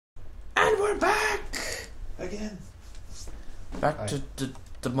we're back! Again. Back to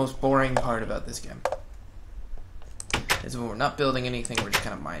the most boring part about this game. Is when we're not building anything, we're just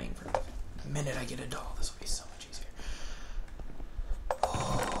kind of mining for it. The minute I get into all this will be so much easier.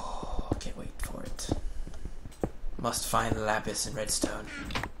 Oh, can't wait for it. Must find lapis and redstone.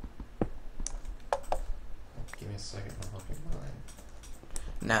 Give me a second, I'll help you mine.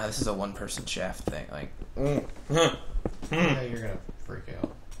 Nah, this is a one-person shaft thing. Like, Yeah, you're gonna freak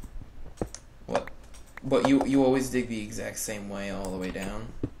out. what? But you always dig the exact same way all the way down.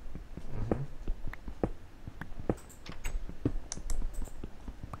 Mm-hmm.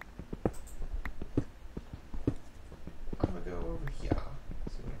 I'm gonna go over here.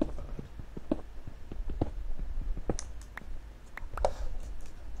 See what I can find.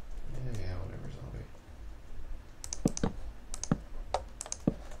 Yeah, whatever, zombie.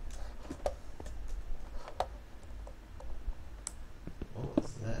 What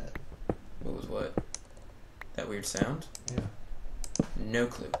was that? What was what? That weird sound? Yeah. No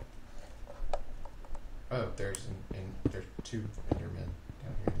clue. Oh, there's two Endermen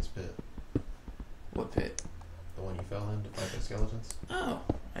down here in this pit. What pit? The one you fell in to fight the skeletons. Oh,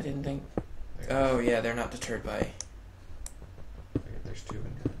 I didn't think. There. Oh yeah, they're not deterred by. There's two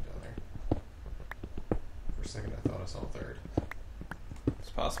Endermen down there. For a second, I thought I saw a third.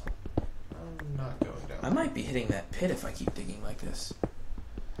 It's possible. I'm not going down. I might be hitting that pit if I keep digging like this.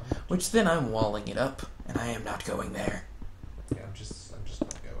 Which then I'm walling it up, and I am not going there. Yeah, I'm just not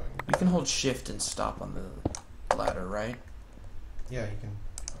going. You can hold shift and stop on the ladder, right? Yeah, you can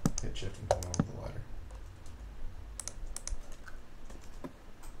hit shift and hold on to the ladder.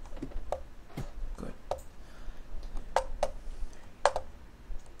 Good.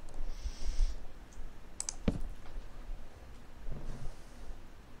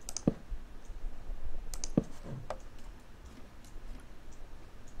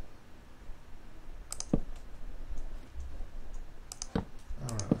 I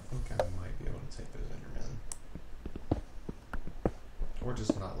don't know, I think I might be able to take those Endermen. Or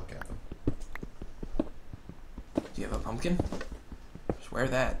just not look at them. Do you have a pumpkin? Just wear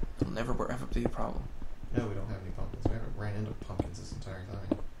that. It'll never ever be a problem. No, we don't have any pumpkins. We haven't ran into pumpkins this entire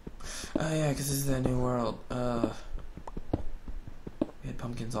time. Oh yeah, because this is that new world. We had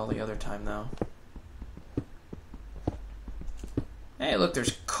pumpkins all the other time though. Hey, look,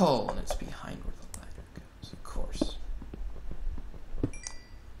 there's coal, and it's behind where the ladder goes. Of course.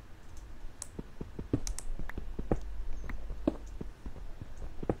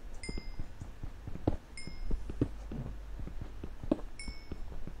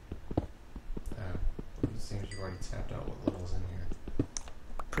 It seems you've already tapped out what level's in here.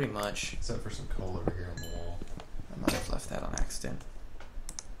 Pretty much. Except for some coal over here on the wall. I might have left that on accident.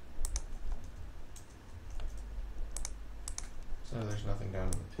 So there's nothing down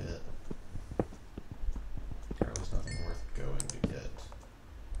in the pit. Or at least nothing worth going to get.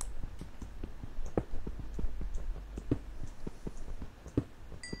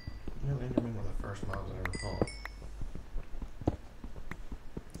 You know, Endermen were the first mobs I ever fought.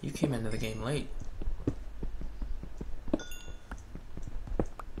 You came into the game late.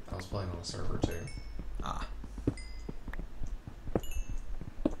 I was playing on a server too. Ah. I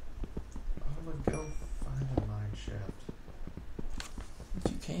would go find a mine shaft.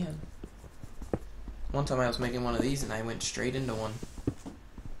 You can. One time I was making one of these and I went straight into one.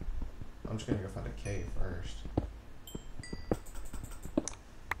 I'm just gonna go find a cave first.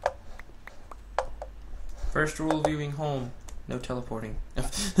 First rule of viewing home. No teleporting.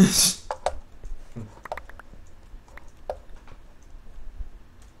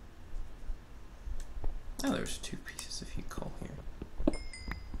 Oh, there's 2 pieces of heat coal here.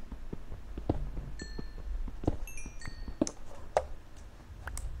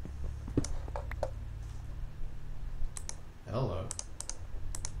 Hello.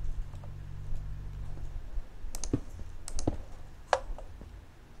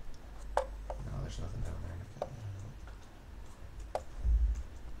 No, there's nothing down there.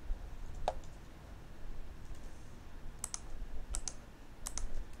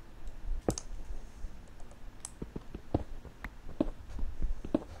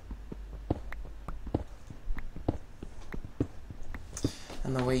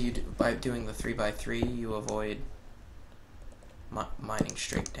 And the way you do, by doing the 3x3, you avoid mining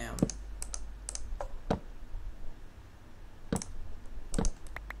straight down.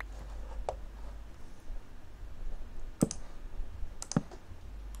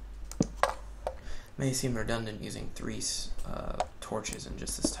 May seem redundant using 3 torches in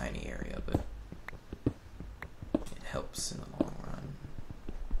just this tiny area, but it helps in the long run.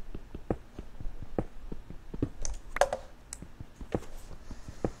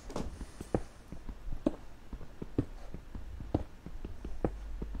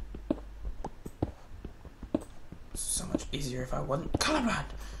 easier if I wasn't colorblind.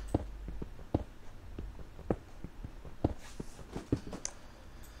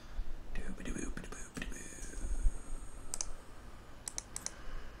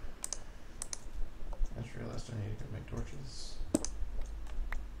 I just realized I need to go make torches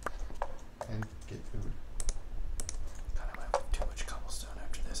and get food. God, I might have too much cobblestone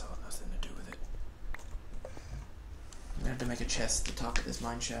after this. I'll have nothing to do with it. I'm gonna have to make a chest at the top of this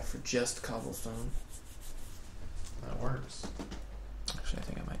mine shaft for just cobblestone. That works. Actually, I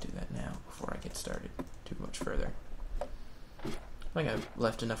think I might do that now before I get started too much further. I think I've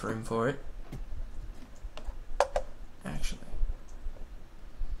left enough room for it. Actually.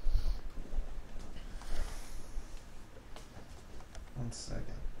 One second.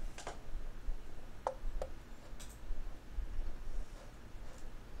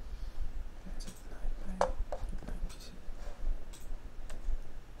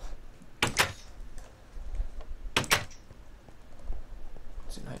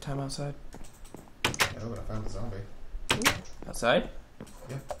 Is it nighttime outside? No, but I found a zombie. Ooh. Outside?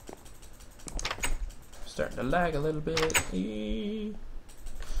 Yep. Starting to lag a little bit. Me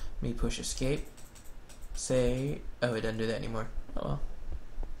push escape. Say. Oh, it doesn't do that anymore. Oh well.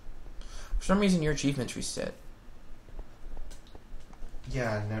 For some reason, your achievements reset.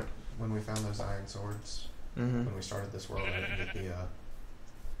 Yeah, when we found those iron swords, when we started this world, I didn't get the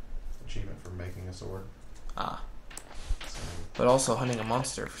achievement for making a sword. Ah. So, But also hunting a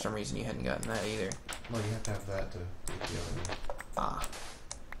monster. For some reason, you hadn't gotten that either. well, you have to have that to get the other one. Ah.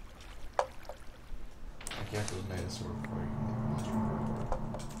 Like, you have to have made a sword before you can get the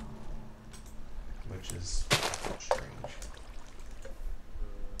achievement. Which is strange.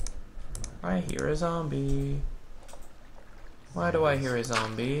 I hear a zombie. Why do I hear a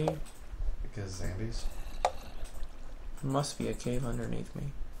zombie? Because zombies. There must be a cave underneath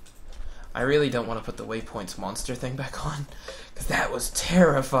me. I really don't want to put the waypoints monster thing back on, because that was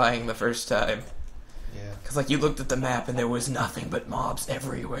terrifying the first time. Yeah. Because like you looked at the map and there was nothing but mobs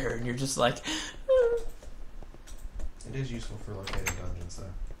everywhere, and you're just like, It is useful for locating dungeons,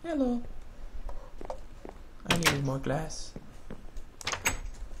 though. hello. I need more glass.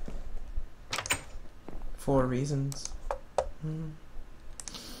 4 reasons.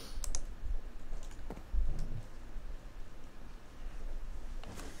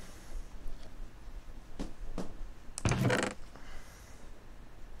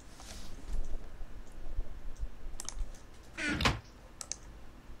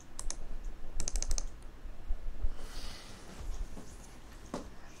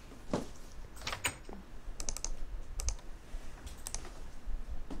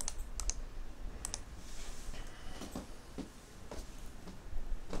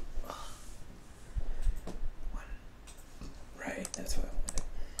 Right, that's what I wanted.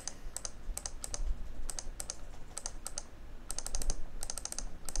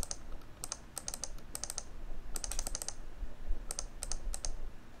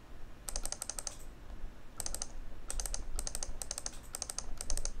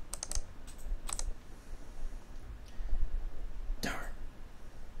 Darn.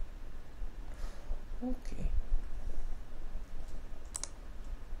 Okay.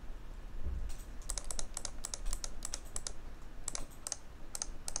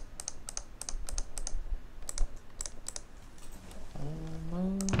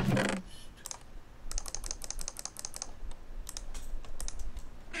 Almost.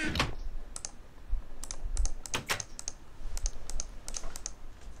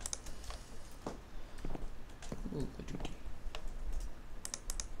 Ooh, good duty.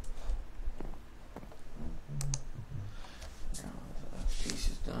 Now the last piece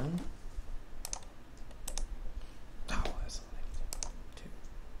is done. Oh, that's all I need to do.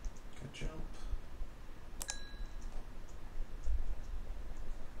 Good jump.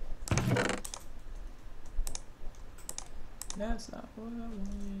 That's not what I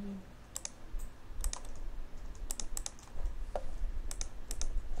wanted.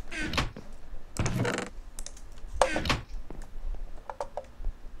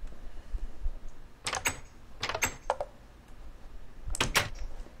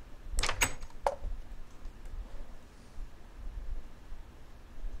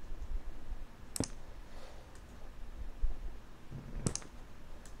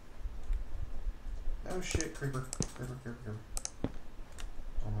 Oh shit, creeper. Creeper.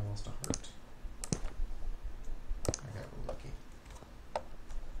 Only wants to hurt. I got lucky.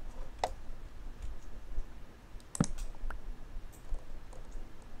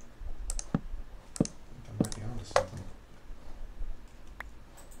 I might be onto something.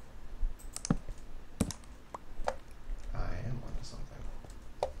 I am onto something.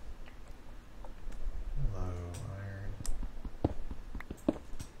 Hello, iron.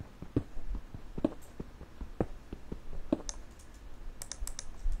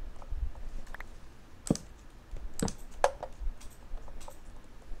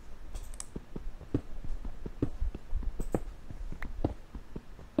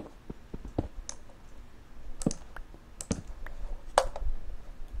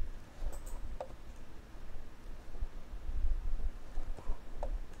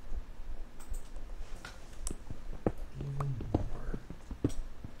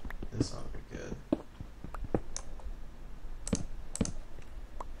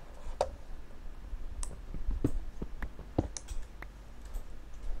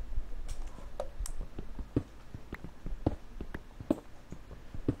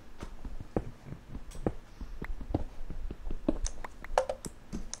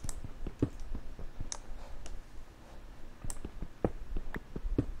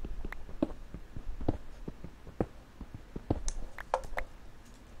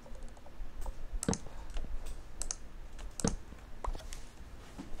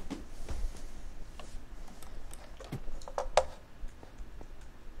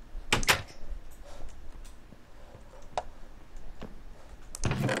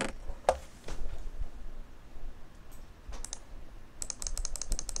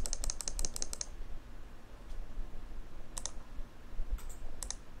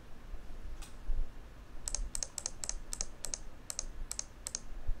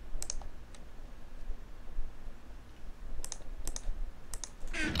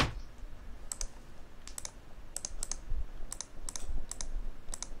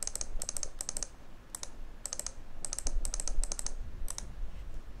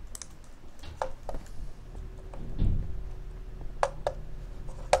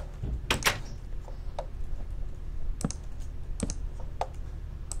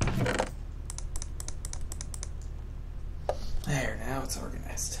 it's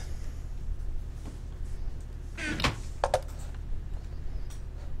organized.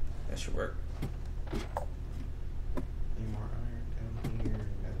 That should work. Any more iron down here?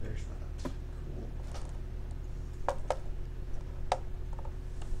 No, there's not. Cool.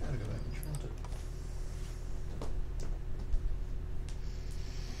 Gotta go back and count it.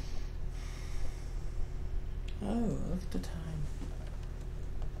 Oh, look at the time.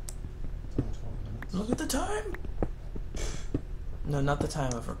 It's only 12 minutes. Look at the time! No, not the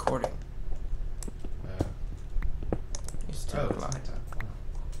time of recording. It's 2 It's o'clock. nighttime. Wow.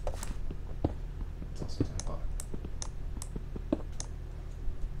 It's also 10 o'clock.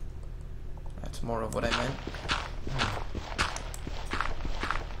 That's more of what I meant.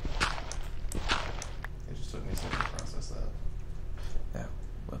 It just took me a second to process that. Oh,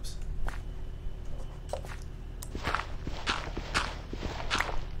 whoops.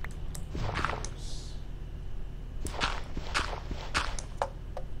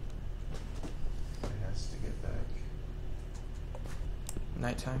 It has to get back.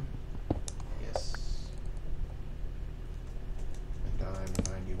 Nighttime. Yes. And I'm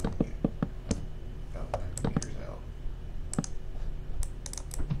 91 about 90 meters out.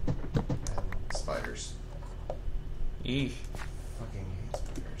 And spiders. Eesh. Fucking hate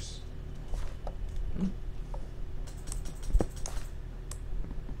spiders. Hmm.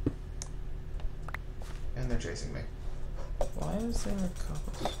 And they're chasing me. Why is there a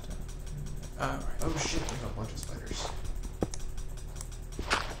cobblestone? Oh, right. Oh shit, there's a bunch of spiders.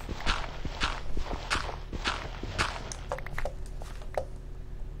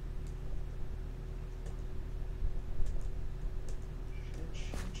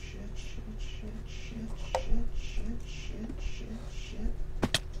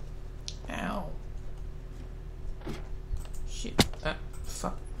 Ow. Shit.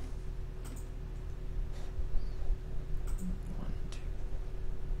 Fuck. 1, 2.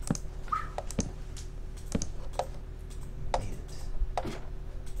 Made it.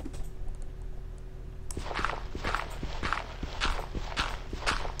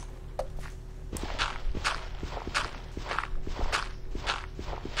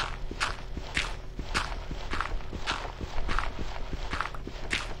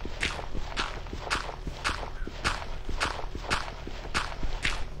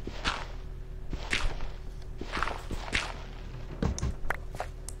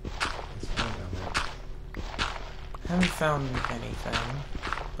 It's fun down there. Haven't found anything,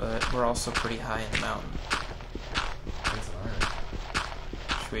 but we're also pretty high in the mountain. It's an iron.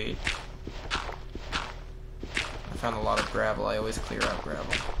 Sweet. I found a lot of gravel. I always clear out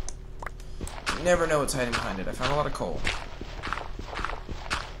gravel. You never know what's hiding behind it. I found a lot of coal.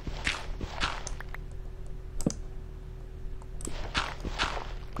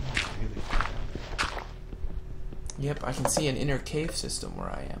 It's really fun down there. Yep, I can see an inner cave system where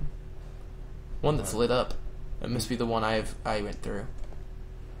I am. One that's lit up. It must be the one I went through.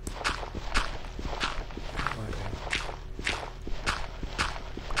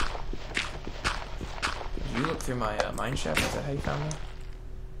 Did you look through my mine shaft? Is that how you found me?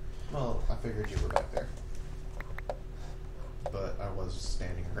 Well, I figured you were back there. But I was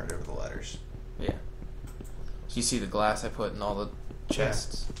standing right over the ladders. Yeah. You see the glass I put in all the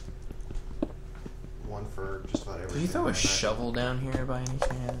chests? One for just about everything. Could you throw a I imagine. shovel down here by any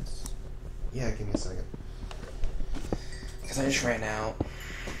chance? Yeah, give me a second. Because I just ran out.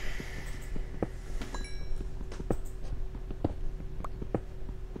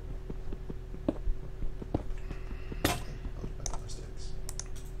 I'll put back my sticks.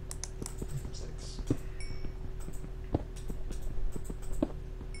 Sticks.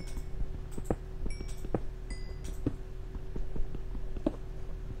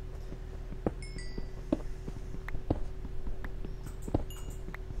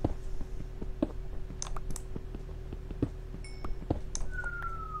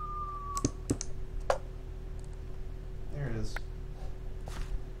 There it is.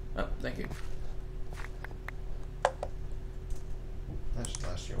 Oh, thank you. That should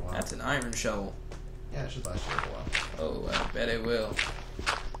last you a while. That's an iron shovel. Yeah, it should last you a while. Oh, I bet it will.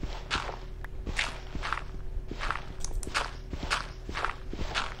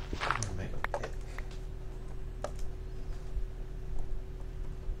 I'm gonna make a pit.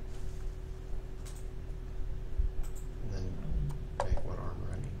 And then make what armor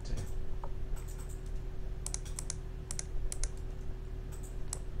I need to.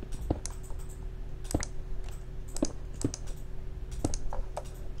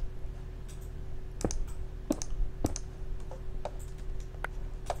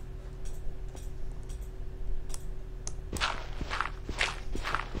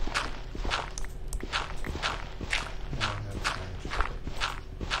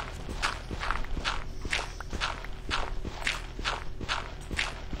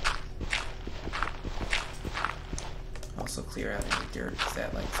 clear out any dirt because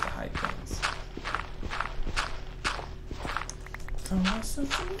that likes to hide things.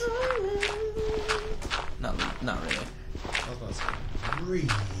 Not really. I was about to say, really?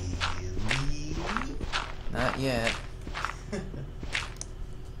 Not yet.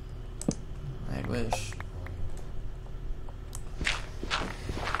 I wish.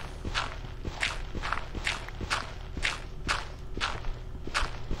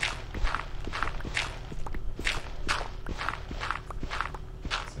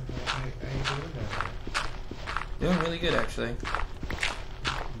 Doing really good, actually. You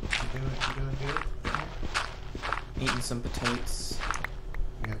doing good? Eating some potatoes.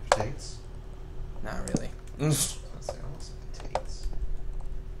 You got potatoes? Not really. I was about to say, I want some potatoes.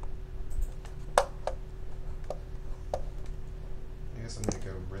 I guess I'm gonna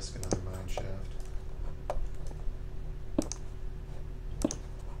go risk another mine shaft.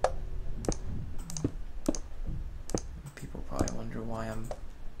 People probably wonder why I'm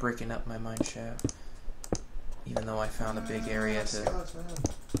breaking up my mine shaft. Even though I found a big area to...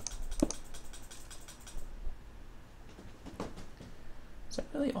 Is that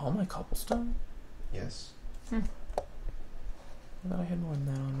really all my cobblestone? Yes. I thought I had more than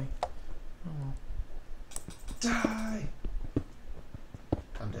that on me. Oh well. Die!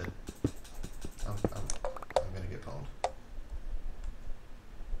 I'm dead. I'm gonna get pwned.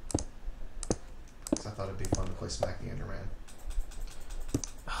 Because I thought it'd be fun to play Smack the Enderman.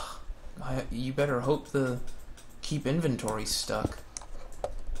 You better hope the keep inventory stuck.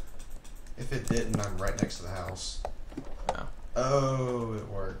 If it didn't, I'm right next to the house. Oh. Oh, it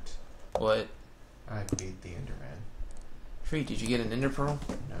worked. What? I beat the Enderman. Tree, did you get an ender pearl?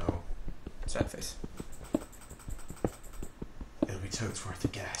 No. Sad face. It'll be totes worth the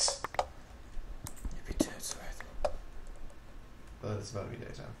gas. It'd be totes worth it. But it's about to be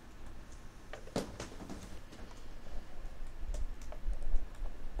daytime.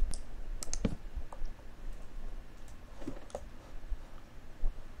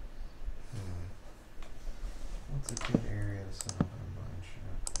 What's a good area to set up a mine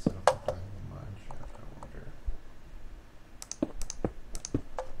shaft? Set up a diamond mine shaft, I wonder.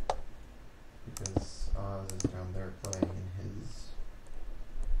 Because Oz is down there playing in his...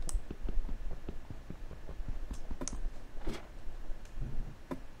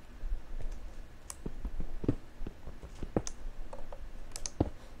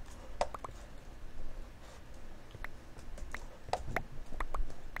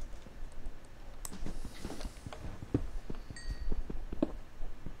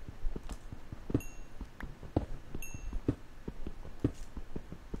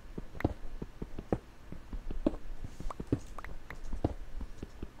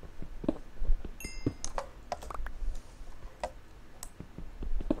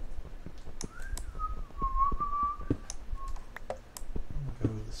 Go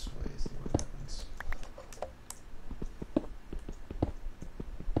this way, see what happens.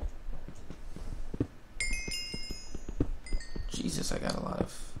 Jesus, I got a lot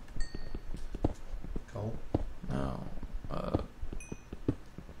of... Coal? No.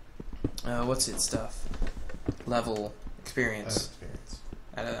 What's it stuff? Level experience. Experience.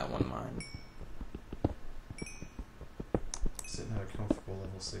 Out of that one mine. Sitting at a comfortable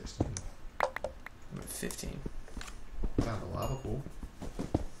level 16. I'm at 15. Found a lava pool.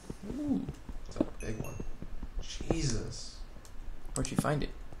 Ooh. It's a big one. Jesus. Where'd you find it?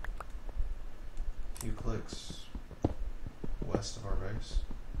 A few clicks west of our base.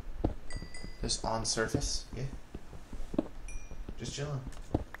 Just on surface? Yeah. Just chilling.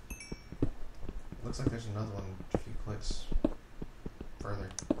 Looks like there's another one a few clicks further.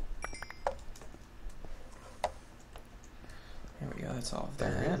 There we go, that's all of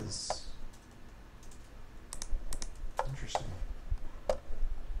There that. it is. Interesting.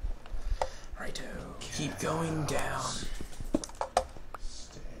 Righto. Keep going down.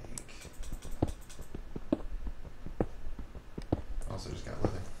 Steak. Also just got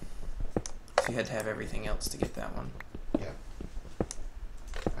leather. So you had to have everything else to get that one. Yeah.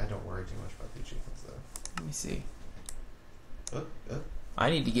 I don't worry too much about the achievements though. Let me see. Oh. I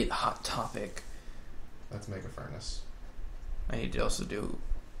need to get Hot Topic. Let's make a furnace. I need to also do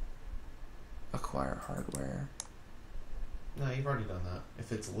acquire hardware. No, you've already done that.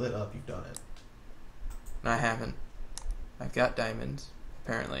 If it's lit up, you've done it. No, I haven't. I've got diamonds,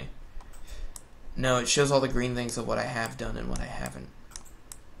 apparently. No, it shows all the green things of what I have done and what I haven't.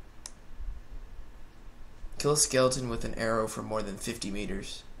 Kill a skeleton with an arrow for more than 50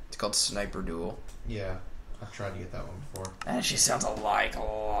 meters. It's called Sniper Duel. Yeah, I've tried to get that one before. That actually sounds like a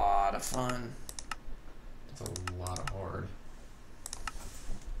lot of fun. It's a lot of hard.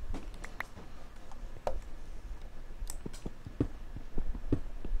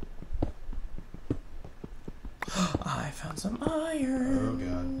 some iron. Oh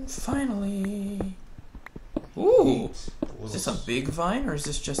god. Finally. Ooh. Is this a Little big vine or is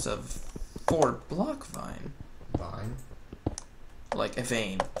this just a 4-block vine? vine? Like a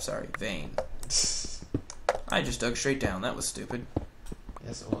vein. Sorry, vein. I just dug straight down. That was stupid.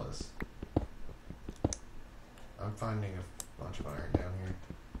 Yes, it was. I'm finding a bunch of iron down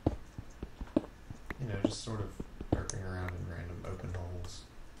here. You know, just sort of lurking around in random open holes.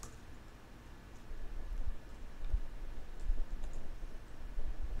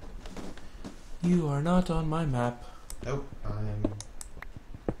 You are not on my map. Nope,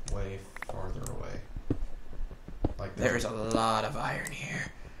 I'm way farther away. Like There's a lot of iron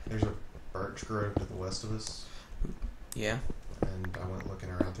here. There's a birch grove to the west of us, Yeah? and I went looking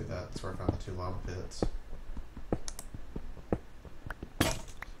around through that. That's where I found the 2 lava pits.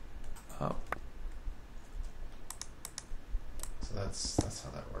 Oh. So that's how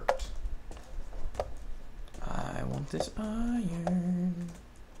that worked. I want this iron.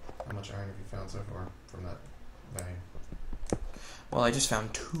 How much iron have you found so far from that vein? Well, I just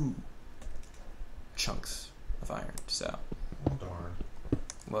found 2 chunks of iron, so. Oh darn.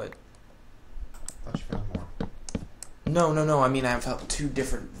 What? Thought you found more. No. I mean, I found 2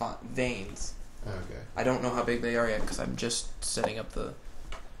 different veins. Okay. I don't know how big they are yet because I'm just setting up the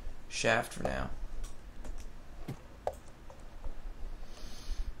shaft for now.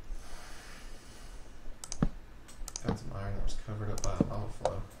 Found some iron that was covered up by a lava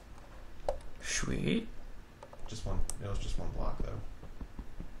flow. Sweet. Just one. It was just 1 block though.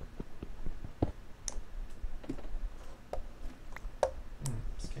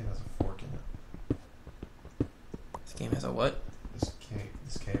 This cave has a fork in it. This game has a what? This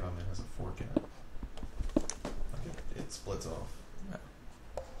cave I'm in has a fork in it. Like it splits off. Oh.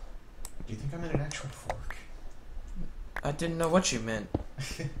 Do you think I'm in an actual fork? I didn't know what you meant.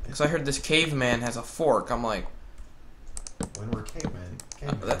 Because I heard this caveman has a fork. I'm like, When we're cavemen,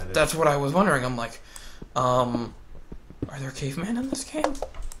 that's what I was wondering. I'm like, are there cavemen in this game?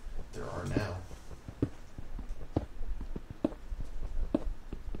 there are now.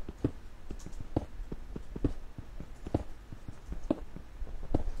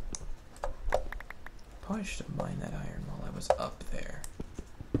 Probably should have mined that iron while I was up there.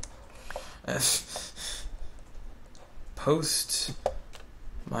 Post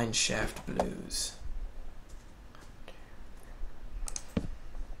mine shaft blues.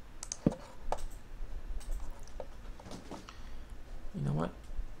 You know what?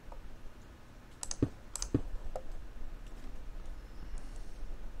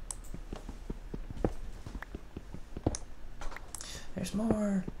 There's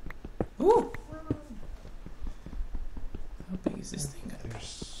more. Ooh! How big is this thing?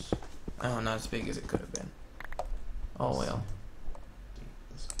 There's Oh, not as big as it could have been. Oh well.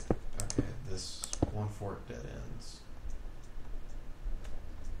 Okay, this 1 fork dead ends.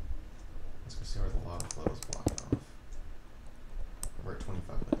 Let's go see where the lava flow is blocking off. We're at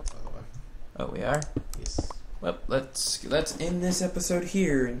 25 minutes, by the way. Oh, we are? Yes. Well, let's end this episode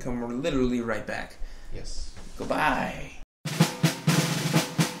here and come literally right back. Yes. Goodbye.